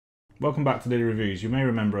Welcome back to Daily Reviews. You may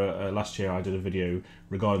remember last year I did a video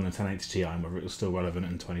regarding the 1080 Ti and whether it was still relevant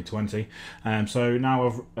in 2020. So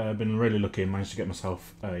now I've been really lucky and managed to get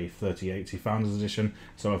myself a 3080 Founders Edition.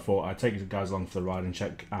 So I thought I'd take you guys along for the ride and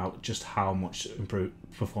check out just how much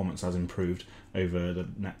performance has improved over the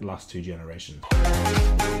last two generations.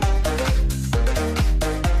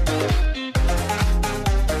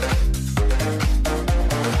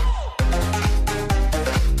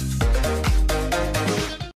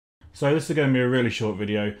 So this is going to be a really short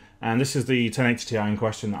video, and this is the 1080 Ti in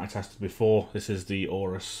question that I tested before. This is the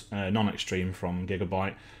Aorus non-extreme from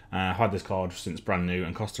Gigabyte. I've had this card since brand new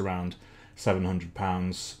and cost around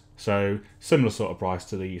 £700. So similar sort of price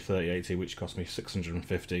to the 3080, which cost me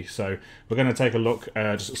 £650. So we're going to take a look,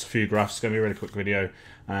 just a few graphs. It's going to be a really quick video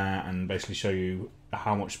and basically show you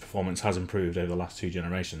how much performance has improved over the last two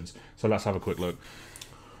generations. So let's have a quick look.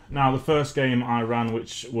 Now, the first game I ran,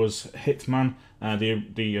 which was Hitman,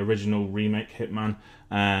 the original remake Hitman,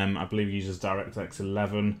 I believe it uses DirectX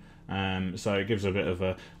 11, so it gives a bit of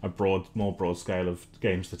a more broad scale of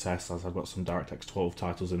games to test, as I've got some DirectX 12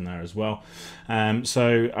 titles in there as well.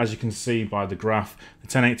 So as you can see by the graph, the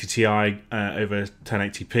 1080 Ti over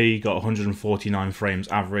 1080p got 149 frames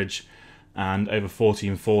average, and over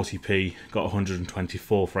 1440p got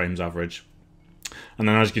 124 frames average. And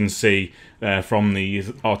then as you can see from the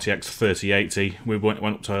RTX 3080, we went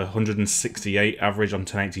up to 168 average on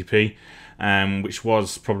 1080p, which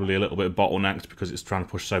was probably a little bit bottlenecked because it's trying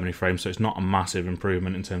to push so many frames, so it's not a massive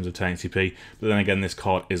improvement in terms of 1080p, but then again this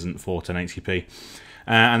card isn't for 1080p.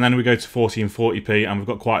 And then we go to 1440p and we've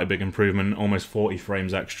got quite a big improvement, almost 40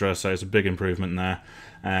 frames extra, so it's a big improvement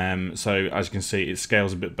there. So as you can see, it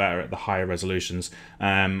scales a bit better at the higher resolutions.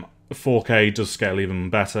 4K does scale even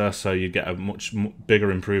better, so you get a much bigger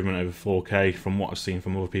improvement over 4K from what I've seen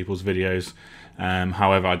from other people's videos.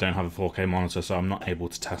 However, I don't have a 4K monitor, so I'm not able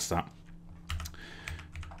to test that.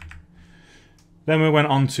 Then we went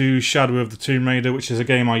on to Shadow of the Tomb Raider, which is a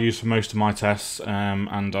game I use for most of my tests,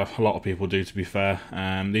 and a lot of people do, to be fair.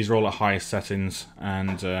 These are all at highest settings,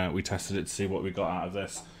 and we tested it to see what we got out of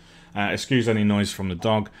this. Excuse any noise from the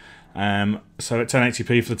dog. So at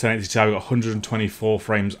 1080p for the 1080 Ti, we got 124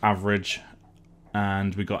 frames average,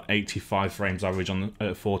 and we got 85 frames average on the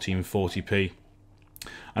 1440p.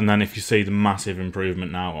 And then if you see the massive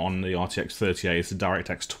improvement now on the RTX 3080, it's a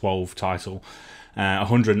DirectX 12 title,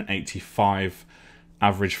 185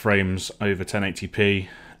 average frames over 1080p,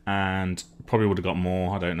 and probably would have got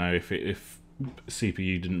more. I don't know if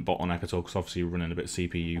CPU didn't bottleneck at all, because obviously we're running a bit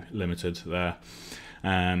CPU limited there.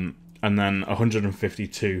 And then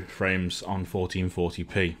 152 frames on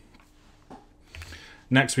 1440p.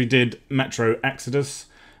 Next we did Metro Exodus,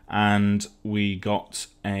 and we got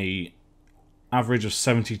a average of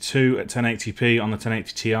 72 at 1080p on the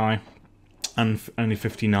 1080 Ti, and only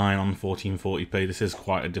 59 on 1440p. This is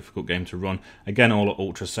quite a difficult game to run. Again, all at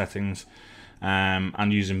ultra settings,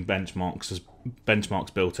 and using benchmarks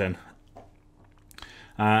built in.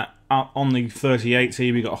 On the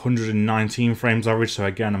 3080, we got 119 frames average, so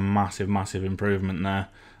again a massive improvement there,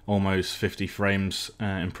 almost 50 frames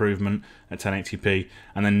improvement at 1080p,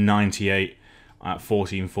 and then 98 at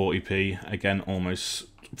 1440p, again almost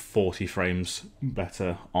 40 frames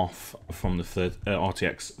better off from the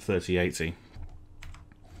RTX 3080.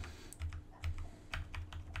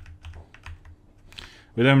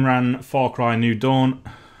 We then ran Far Cry New Dawn.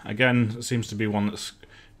 Again, it seems to be one that's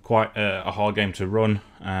quite a hard game to run.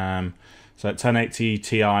 So at 1080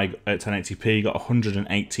 Ti at 1080p got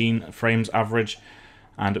 118 frames average,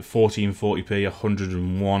 and at 1440p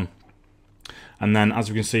 101. And then as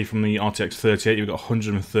we can see from the RTX 3080, we've got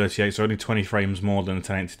 138, so only 20 frames more than the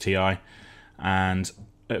 1080 Ti, and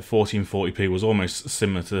at 1440p was almost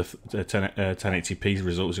similar to the 1080p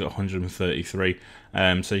results. We got 133.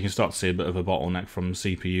 So you can start to see a bit of a bottleneck from the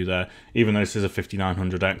CPU there, even though this is a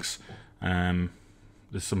 5900X.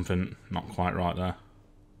 There's something not quite right there.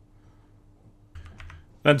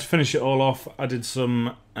 Then to finish it all off, I did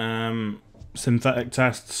some synthetic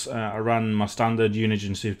tests. I ran my standard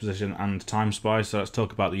Unigine Superposition and Timespy, so let's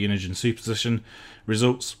talk about the Unigine Superposition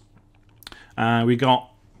results. We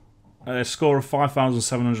got a score of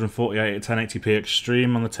 5,748 at 1080p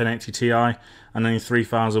Extreme on the 1080 Ti, and then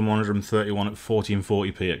 3,131 at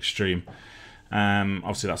 1440p Extreme.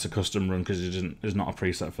 Obviously that's a custom run because there's not a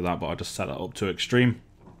preset for that, but I just set that up to Extreme.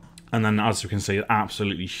 And then as you can see,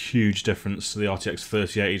 absolutely huge difference to the RTX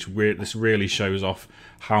 3080. This really shows off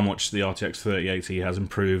how much the RTX 3080 has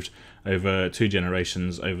improved over two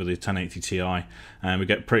generations over the 1080 Ti. And we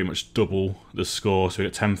get pretty much double the score, so we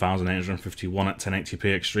get 10,851 at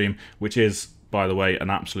 1080p Extreme, which is, by the way, an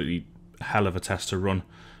absolutely hell of a test to run.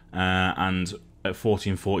 And at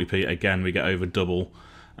 1440p, again we get over double.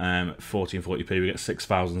 1440p, we get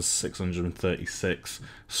 6,636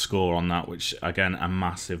 score on that, which again a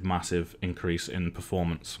massive increase in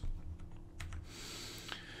performance.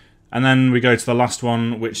 And then we go to the last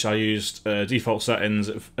one, which I used default settings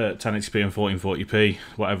at 1080p and 1440p,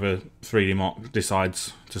 whatever 3D Mark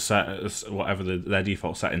decides to set as whatever their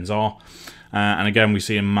default settings are. And again, we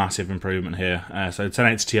see a massive improvement here. So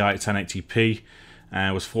 1080 Ti at 1080p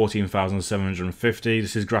was 14,750.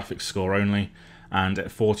 This is graphics score only. And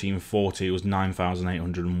at 1440 it was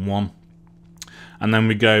 9,801. And then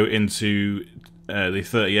we go into the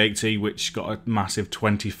 3080, which got a massive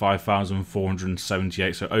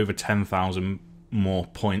 25,478, so over 10,000 more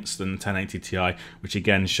points than 1080 Ti, which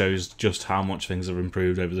again shows just how much things have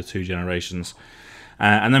improved over the 2 generations.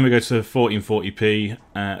 And then we go to 1440p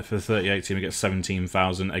for the 3080, we get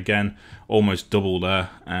 17,000, again almost double there.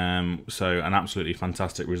 So an absolutely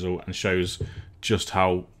fantastic result, and shows just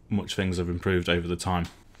how much things have improved over the time.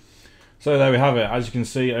 So there we have it. As you can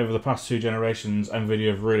see, over the past 2 generations, Nvidia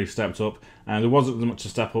have really stepped up. There wasn't much a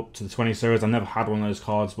step up to the 20 series. I never had one of those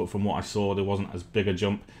cards, but from what I saw, there wasn't as big a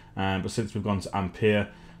jump. But since we've gone to Ampere,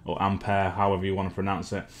 or Ampere, however you want to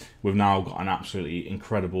pronounce it, we've now got an absolutely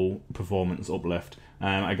incredible performance uplift.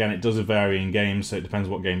 Again, it does vary in games, so it depends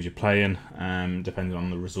what games you're playing, depending on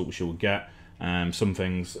the results you'll get. Some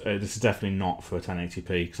things, this is definitely not for 1080p,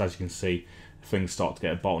 because as you can see, things start to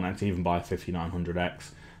get bottlenecked even by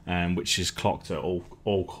 5900X, which is clocked at all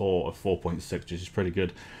core of 4.6, which is pretty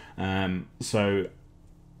good. So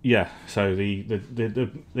yeah, so the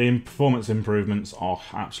performance improvements are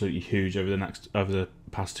absolutely huge over the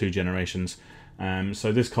past 2 generations.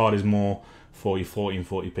 So this card is more for your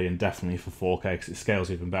 1440p and definitely for 4K, because it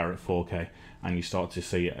scales even better at 4K, and you start to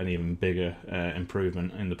see an even bigger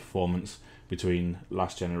improvement in the performance between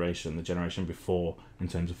last generation and the generation before in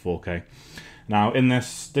terms of 4K. Now in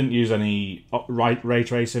this, didn't use any ray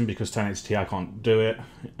tracing because 1080 Ti can't do it.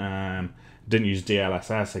 Didn't use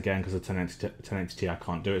DLSS again because the 1080 Ti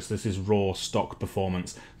can't do it. So this is raw stock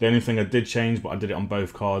performance. The only thing I did change, but I did it on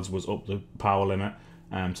both cards, was up the power limit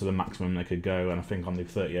to the maximum they could go, and I think on the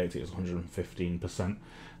 3080 it was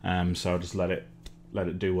 115%. So I just let it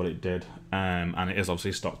do what it did, and it is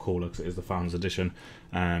obviously stock cooler because it is the Founders Edition.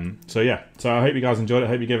 So yeah, so I hope you guys enjoyed it. I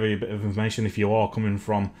hope you give you a bit of information if you are coming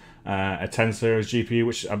from a 10 series GPU,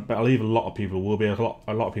 which I believe a lot of people will be. A lot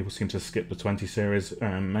of people seem to skip the 20 series,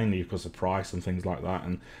 mainly because of price and things like that,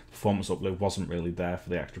 and performance uplift wasn't really there for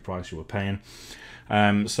the extra price you were paying.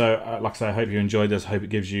 So like I say, I hope you enjoyed this. I hope it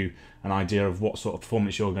gives you an idea of what sort of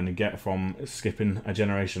performance you're going to get from skipping a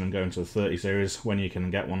generation and going to the 30 series when you can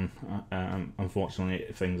get one. Unfortunately,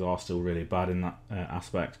 things are still really bad in that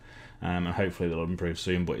aspect, and hopefully they'll improve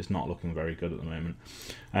soon, but it's not looking very good at the moment.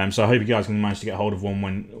 So I hope you guys can manage to get hold of one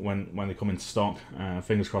when they come into stock.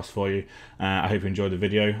 Fingers crossed for you. I hope you enjoyed the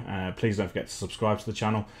video. Please don't forget to subscribe to the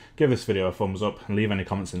channel, give this video a thumbs up, and leave any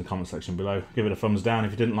comments in the comment section below. Give it a thumbs down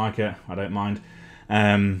if you didn't like it, I don't mind.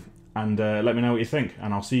 And let me know what you think,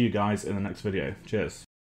 and I'll see you guys in the next video. Cheers.